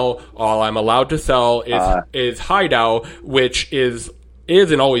now all I'm allowed to sell is Hideout, which is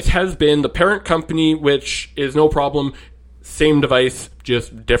and always has been the parent company, which is no problem. Same device,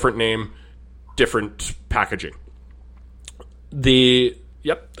 just different name, different packaging. There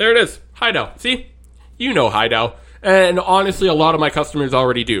it is. Hideout. See? Hideout. And honestly, a lot of my customers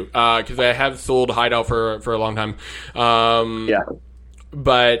already do, because I have sold Hideout for a long time.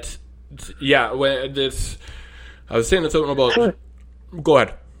 But, when I was saying something about... Go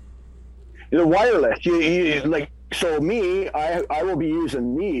ahead. The wireless, so me, I will be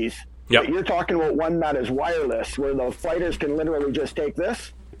using these. Yep. You're talking about one that is wireless, where the fighters can literally just take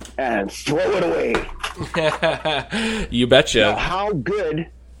this and throw it away. You betcha. Now,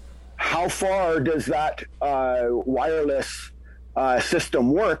 how far does that wireless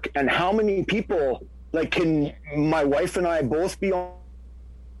system work, and how many people, can my wife and I both be on?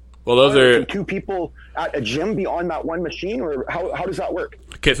 Well, those are... Can two people at a gym be on that one machine, or how does that work?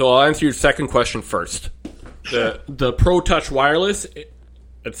 Okay, so I'll answer your second question first. Sure. The Pro Touch Wireless,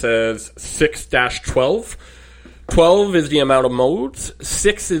 it says 6-12. 12 is the amount of modes.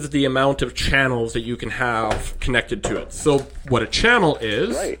 6 is the amount of channels that you can have connected to it. So what a channel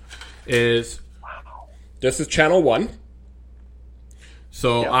is... Right. This is channel 1.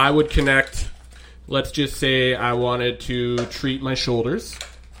 So I would connect, let's just say I wanted to treat my shoulders.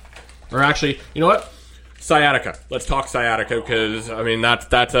 Or actually, you know what? Sciatica. Let's talk sciatica, because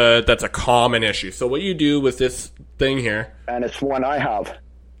that's a common issue. So what you do with this thing here, and it's one I have.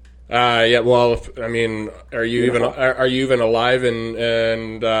 are you even alive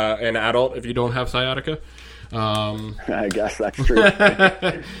and an adult if you don't have sciatica? I guess that's true.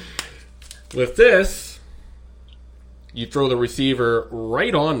 With this, you throw the receiver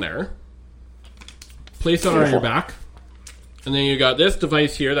right on there, place it on your back, and then you got this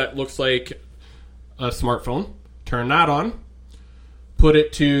device here that looks like a smartphone. Turn that on, put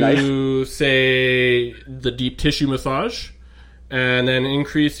it to, say, the deep tissue massage, and then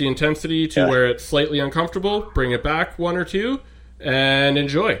increase the intensity to where it's slightly uncomfortable, bring it back 1 or 2, and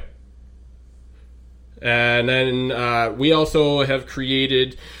enjoy. And then we also have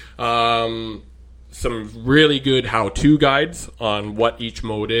created some really good how-to guides on what each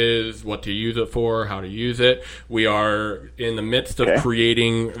mode is, what to use it for, how to use it. We are in the midst of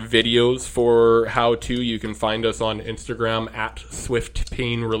creating videos for how-to. You can find us on Instagram at Swift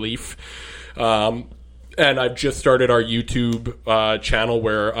Pain Relief. And I've just started our YouTube channel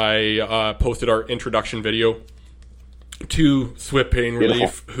where I posted our introduction video to Swift Pain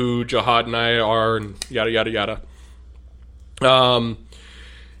Relief, who Jihad and I are, and yada, yada, yada. Nice.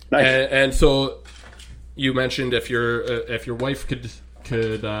 And so you mentioned if your wife could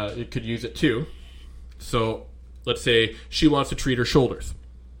use it too. So let's say she wants to treat her shoulders,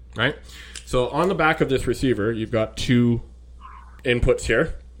 right? So on the back of this receiver, you've got 2 inputs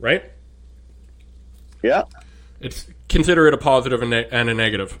here, right? Yeah. Consider it a positive and a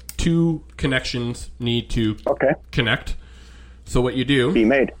negative. 2 connections need to connect. So what you do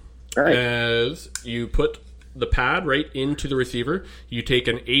is you put the pad right into the receiver. You take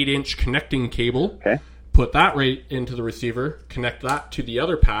an 8-inch connecting cable, put that right into the receiver, connect that to the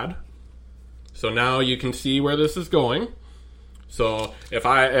other pad. So now you can see where this is going. So if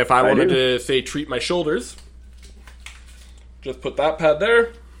I wanted to, say, treat my shoulders, just put that pad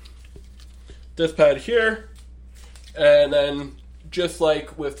there, this pad here, and then just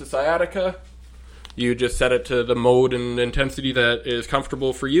like with the sciatica, you just set it to the mode and intensity that is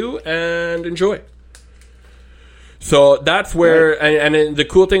comfortable for you and enjoy. So that's where, and the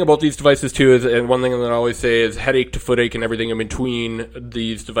cool thing about these devices too is, and one thing that I always say is headache to footache and everything in between,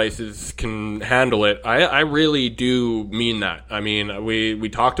 these devices can handle it. I really do mean that. I mean, we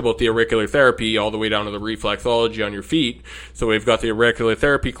talked about the auricular therapy all the way down to the reflexology on your feet. So we've got the auricular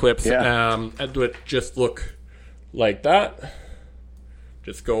therapy clips, that just look like that.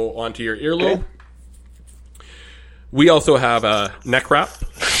 Just go onto your earlobe. We also have a neck wrap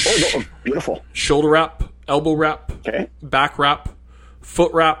Beautiful. Shoulder wrap, elbow wrap, back wrap,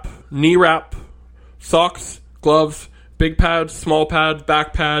 foot wrap, knee wrap, socks, gloves, big pads, small pads,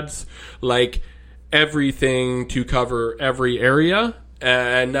 back pads, like everything to cover every area.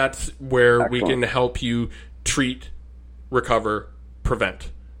 And that's where we can help you treat, recover,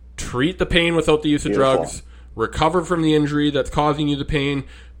 prevent. Treat the pain without the use of drugs, recover from the injury that's causing you the pain,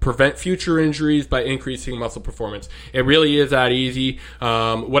 prevent future injuries by increasing muscle performance. It really is that easy.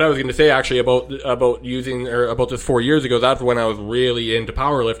 What I was going to say actually about using, or about this 4 years ago, that's when I was really into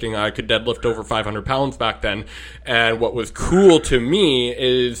powerlifting. I could deadlift over 500 pounds back then. And what was cool to me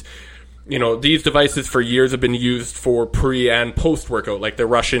is, you know, these devices for years have been used for pre and post workout. Like the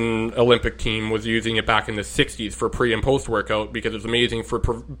Russian Olympic team was using it back in the 60s for pre and post workout because it's amazing for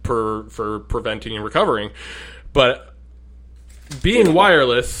preventing and recovering. But being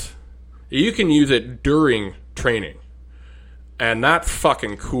wireless, you can use it during training. And that's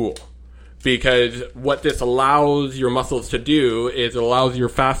fucking cool. Because what this allows your muscles to do is it allows your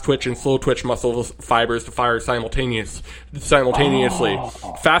fast twitch and slow twitch muscle fibers to fire simultaneously.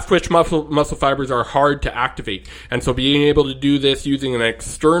 Fast twitch muscle fibers are hard to activate. And so being able to do this using an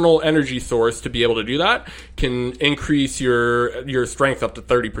external energy source to be able to do that can increase your strength up to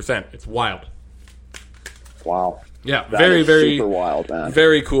 30%. It's wild. Wow. Yeah, very, very super wild, man.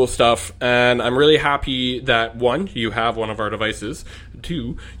 Very cool stuff. And I'm really happy that, one, you have one of our devices.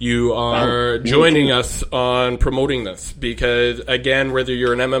 Two, you are joining us on promoting this. Because, again, whether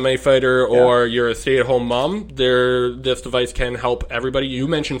you're an MMA fighter or you're a stay-at-home mom, this device can help everybody. You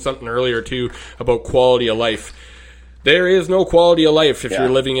mentioned something earlier, too, about quality of life. There is no quality of life if you're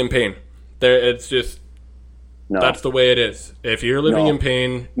living in pain. It's just, that's the way it is. If you're living in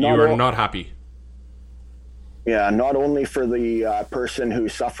pain, you are not happy. Yeah, not only for the person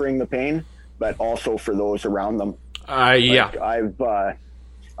who's suffering the pain, but also for those around them. I've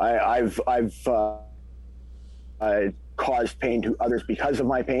caused pain to others because of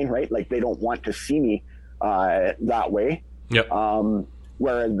my pain, right? Like they don't want to see me that way. Yep.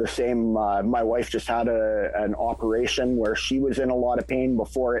 Where the same, my wife just had an operation where she was in a lot of pain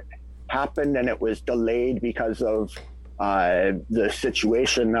before it happened, and it was delayed because of the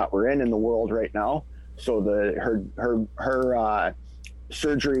situation that we're in the world right now. So her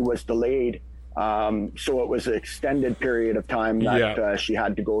surgery was delayed. So it was an extended period of time that she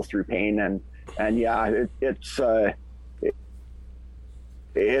had to go through pain, and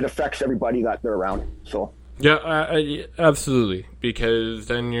it affects everybody that they're around. So absolutely, because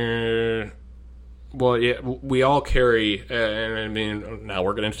then we all carry, and I mean now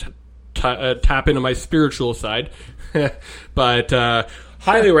we're going to tap into my spiritual side, but.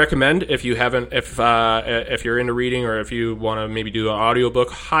 Highly recommend if you haven't, if you're into reading or if you want to maybe do an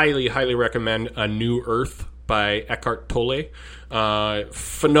audiobook, highly Recommend A New Earth by Eckhart Tolle.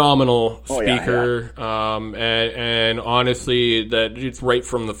 Phenomenal speaker. And honestly, that it's right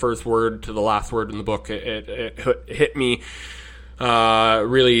from the first word to the last word in the book. It hit me,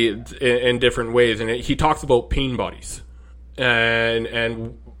 really in different ways. And he talks about pain bodies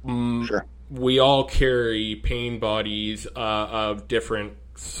and sure. We all carry pain bodies of different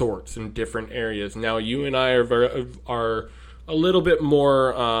sorts in different areas. Now, you and I are a little bit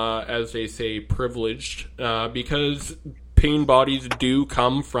more, as they say, privileged because pain bodies do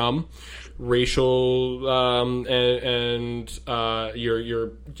come from racial and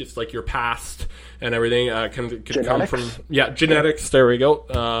your just like your past and everything can come from genetics. There we go.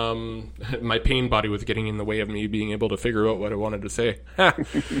 My pain body was getting in the way of me being able to figure out what I wanted to say.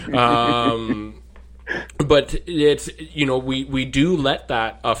 But it's, you know, we do let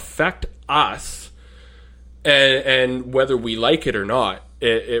that affect us, and whether we like it or not,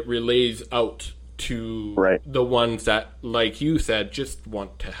 it relays out to the ones that, like you said, just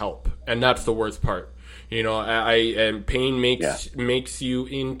want to help. And that's the worst part. You know, and pain makes you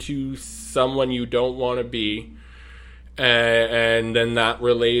into someone you don't want to be. And then that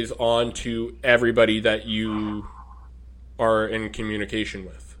relays on to everybody that you are in communication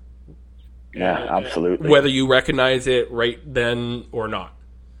with. Yeah, absolutely. Whether you recognize it right then or not.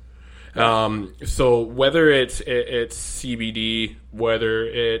 So whether it's CBD, whether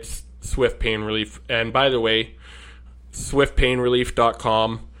it's Swift Pain Relief, and by the way,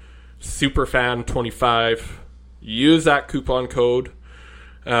 swiftpainrelief.com, superfan25, use that coupon code.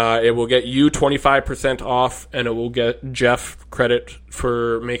 It will get you 25% off, and it will get Jeff credit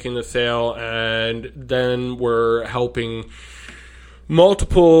for making the sale, and then we're helping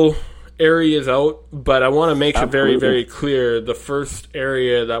multiple areas out, but I want to make it very, very clear, the first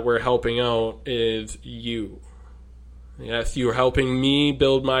area that we're helping out is you. Yes, you're helping me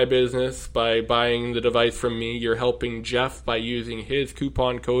build my business by buying the device from me. You're helping Jeff by using his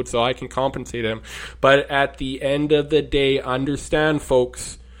coupon code so I can compensate him. But at the end of the day, understand,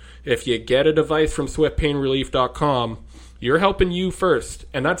 folks, if you get a device from swiftpainrelief.com, you're helping you first.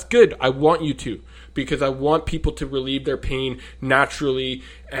 And that's good. I want you to, because I want people to relieve their pain naturally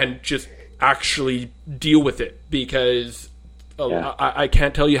and just actually deal with it, because I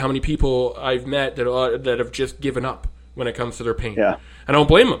can't tell you how many people I've met that have just given up when it comes to their pain. Yeah. I don't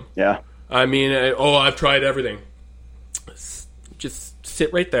blame them. Yeah. I mean, I've tried everything. Just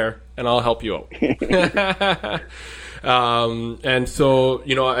sit right there and I'll help you out. And so,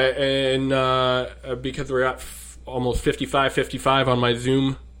 because we're at almost 55 on my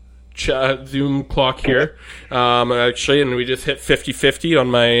Zoom clock here, actually, and we just hit 50-50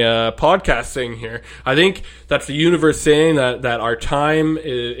 on my podcast thing here. I think that's the universe saying that our time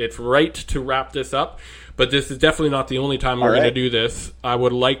it's right to wrap this up. But this is definitely not the only time we're going to do this. I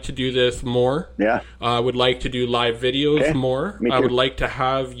would like to do this more. Yeah. I would like to do live videos more. I would like to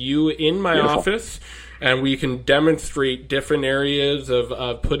have you in my office, and we can demonstrate different areas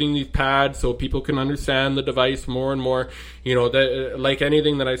of putting these pads so people can understand the device more and more. Like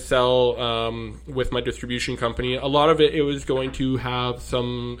anything that I sell with my distribution company, a lot of it was going to have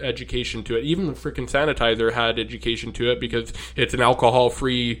some education to it. Even the freaking sanitizer had education to it, because it's an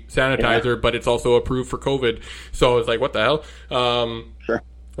alcohol-free sanitizer, but it's also approved for COVID. So it's like, what the hell? Sure.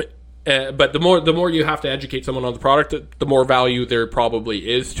 But the more you have to educate someone on the product, the more value there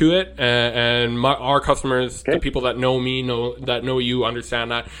probably is to it. And our customers, the people that know me, know you,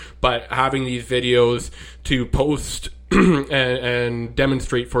 understand that. But having these videos to post and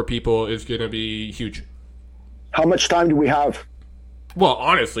demonstrate for people is going to be huge. How much time do we have? Well,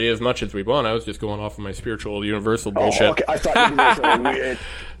 honestly, as much as we want. I was just going off of my spiritual universal bullshit. Okay. I thought I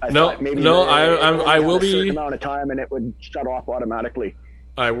will be a certain amount of time and it would shut off automatically.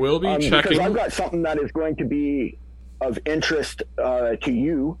 I will be checking. Because I've got something that is going to be of interest to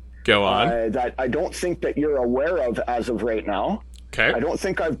you. Go on. That I don't think that you're aware of as of right now. Okay. I don't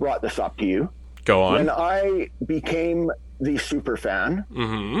think I've brought this up to you. Go on. When I became the super fan,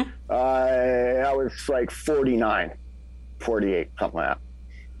 I was like 49, 48, something like that.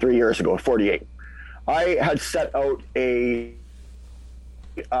 3 years ago, 48. I had set out a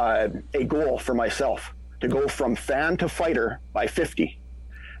goal for myself to go from fan to fighter by 50.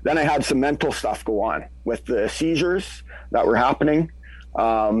 Then I had some mental stuff go on with the seizures that were happening.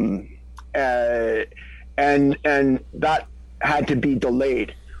 And that had to be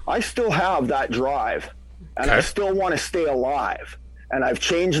delayed. I still have that drive, and I still want to stay alive. And I've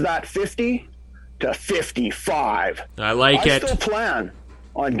changed that 50 to 55. I like it. I still plan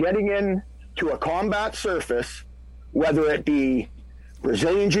on getting into a combat surface, whether it be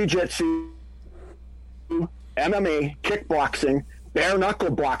Brazilian Jiu-Jitsu, MMA, kickboxing, bare knuckle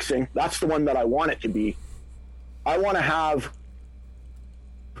boxing. That's the one that I want it to be. I want to have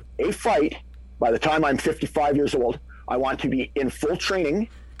a fight by the time I'm 55 years old. I want to be in full training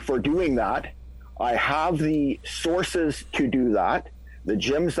for doing that. I have the sources to do that, the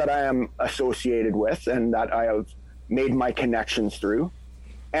gyms that I am associated with and that I have made my connections through.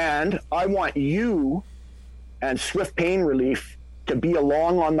 And I want you and Swift Pain Relief to be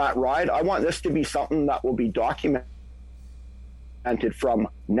along on that ride. I want this to be something that will be documented from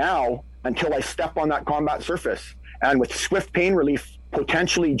now until I step on that combat surface. And with Swift Pain Relief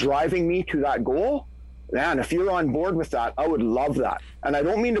potentially driving me to that goal, man, if you're on board with that, I would love that. And I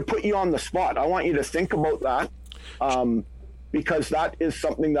don't mean to put you on the spot. I want you to think about that, because that is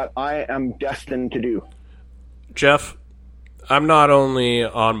something that I am destined to do. Jeff, I'm not only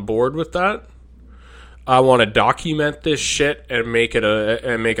on board with that, I want to document this shit and make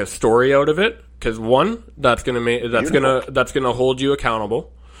a story out of it. Because one, that's gonna hold you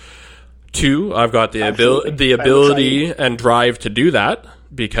accountable. Two, I've got the ability and drive to do that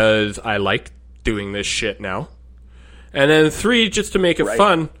because I like doing this shit now. And then three, just to make it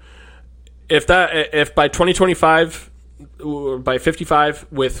fun, if by 2025, by 55,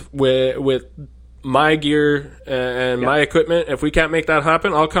 with my gear and my equipment, if we can't make that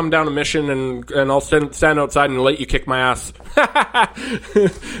happen, I'll come down a mission and I'll stand outside and let you kick my ass.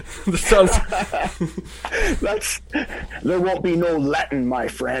 There won't be no letting, my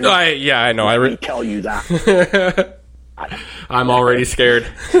friend. I know. Let me tell you that. I'm already scared.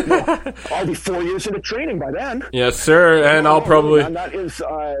 I'll be 4 years into training by then. Yes, sir. And I'll probably... And that is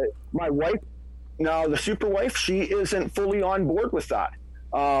my wife. Now, the super wife, she isn't fully on board with that.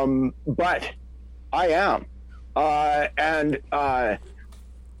 But I am. And I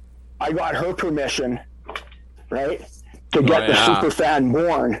got her permission, right, to get the super fan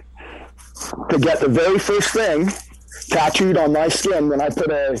born, to get the very first thing tattooed on my skin when I put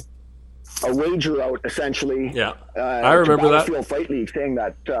a wager out, essentially. Yeah, I remember that. Battlefield Fight League, saying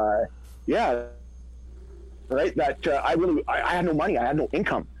that, right, that I had no money, I had no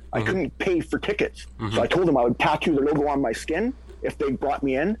income. I couldn't pay for tickets. So I told them I would tattoo the logo on my skin if they brought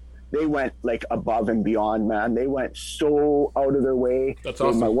me in. They went like above and beyond, man. They went so out of their way. That's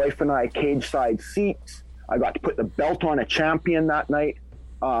awesome. My wife and I cage side seats. I got to put the belt on a champion that night.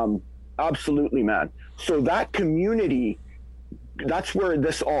 Absolutely, man. So that community, that's where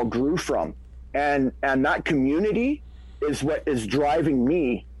this all grew from. And that community is what is driving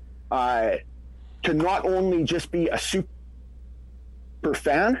me to not only just be a super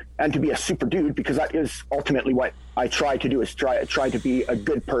fan and to be a super dude, because that is ultimately what I try to do, is try to be a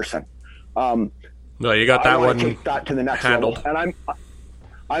good person. No, you got that one. Take that to the next handled. level, and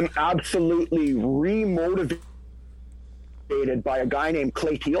I'm absolutely remotivated by a guy named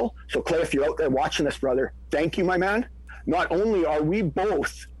Clay Teal. So Clay, if you're out there watching this, brother, thank you, my man. Not only are we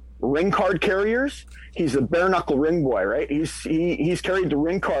both ring card carriers, he's a bare knuckle ring boy, right? He's carried the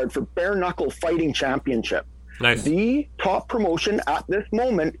ring card for bare knuckle fighting championship. Nice. The top promotion at this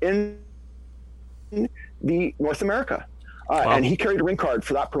moment in the North America. Wow. And he carried a ring card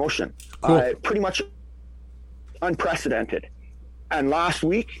for that promotion. Cool. Pretty much unprecedented. And last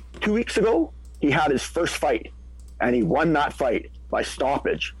week, 2 weeks ago, he had his first fight, and he won that fight by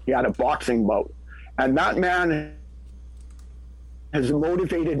stoppage. He had a boxing bout. And that man has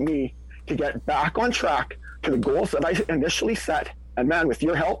motivated me to get back on track to the goals that I initially set. And man, with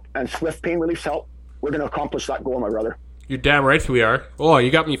your help and Swift Pain Relief's help, we're going to accomplish that goal, my brother. You're damn right we are. Oh,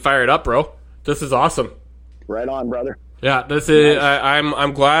 you got me fired up, bro. This is awesome. Right on, brother. Yeah, this is. Nice.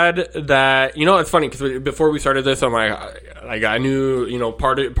 I'm glad that, you know, it's funny because before we started this, I'm like I knew, you know,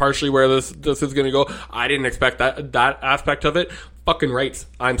 partially where this is going to go. I didn't expect that aspect of it. Fucking rights.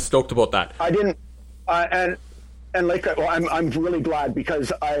 I'm stoked about that. I didn't, and like, well, I'm really glad,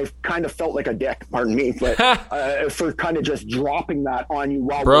 because I've kind of felt like a dick, pardon me, but for kind of just dropping that on you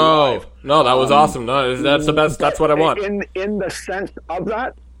while we're live. No, that was awesome. No, that's the best. That's what I want. In the sense of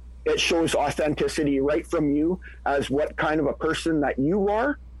that, it shows authenticity right from you as what kind of a person that you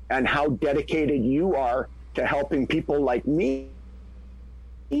are and how dedicated you are to helping people like me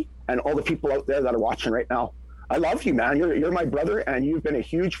and all the people out there that are watching right now. I love you, man. You're my brother, and you've been a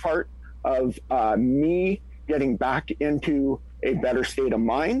huge part of me getting back into a better state of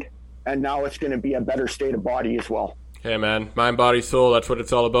mind, and now it's going to be a better state of body as well. Hey, man, mind, body, soul, that's what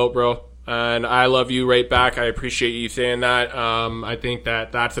it's all about, bro. And I love you right back. I appreciate you saying that. I think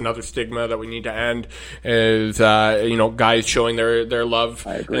that that's another stigma that we need to end, is you know, guys showing their love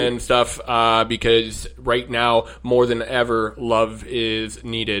and stuff, because right now more than ever love is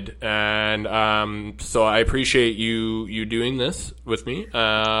needed. And so I appreciate you doing this with me,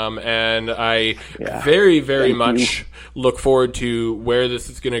 and I very much look forward to where this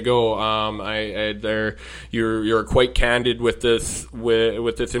is going to go. You're quite candid with this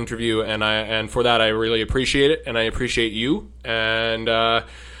interview, and for that I really appreciate it, and I appreciate you. And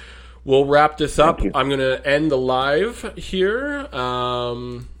we'll wrap this up. I'm going to end the live here.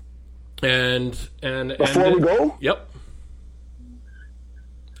 And before we go, yep.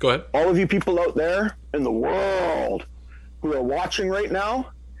 Go ahead. All of you people out there in the world who are watching right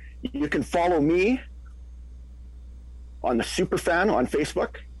now, you can follow me on the Superfan on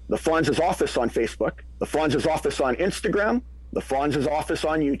Facebook, the Fonz's Office on Facebook, the Fonz's Office on Instagram, the Fonz's Office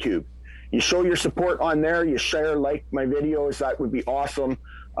on YouTube. You show your support on there. You share, like my videos. That would be awesome.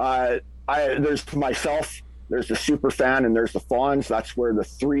 There's myself, there's the Superfan, and there's the Fonz. That's where the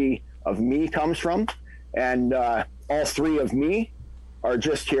three of me comes from. And all three of me are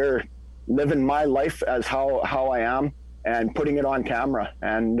just here living my life as how I am, and putting it on camera,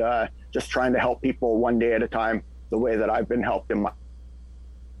 and just trying to help people one day at a time, the way that I've been helped in my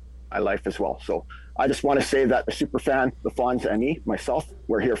life as well. So I just want to say that the Superfan, the Fonz, and me, myself,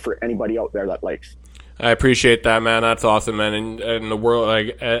 we're here for anybody out there that likes. I appreciate that, man. That's awesome, man. And the world,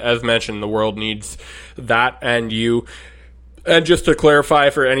 like as mentioned, the world needs that and you. And just to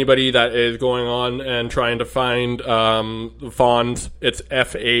clarify for anybody that is going on and trying to find Fonz, it's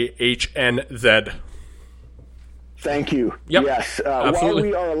FAHNZ. Thank you. Yep. Yes.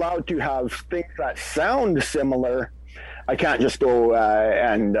 Absolutely. While we are allowed to have things that sound similar, I can't just go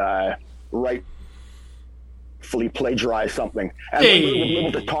and rightfully plagiarize something. And we'll be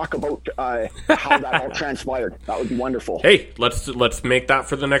able to talk about how that all transpired. That would be wonderful. Hey, let's make that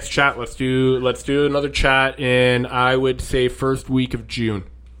for the next chat. Let's do another chat in, I would say, first week of June,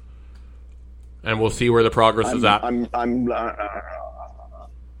 and we'll see where the progress is at.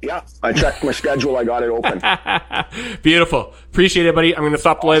 Yeah, I checked my schedule. I got it open. Beautiful. Appreciate it, buddy. I'm going to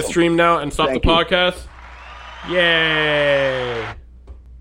stop the live stream now and stop the podcast. Yay!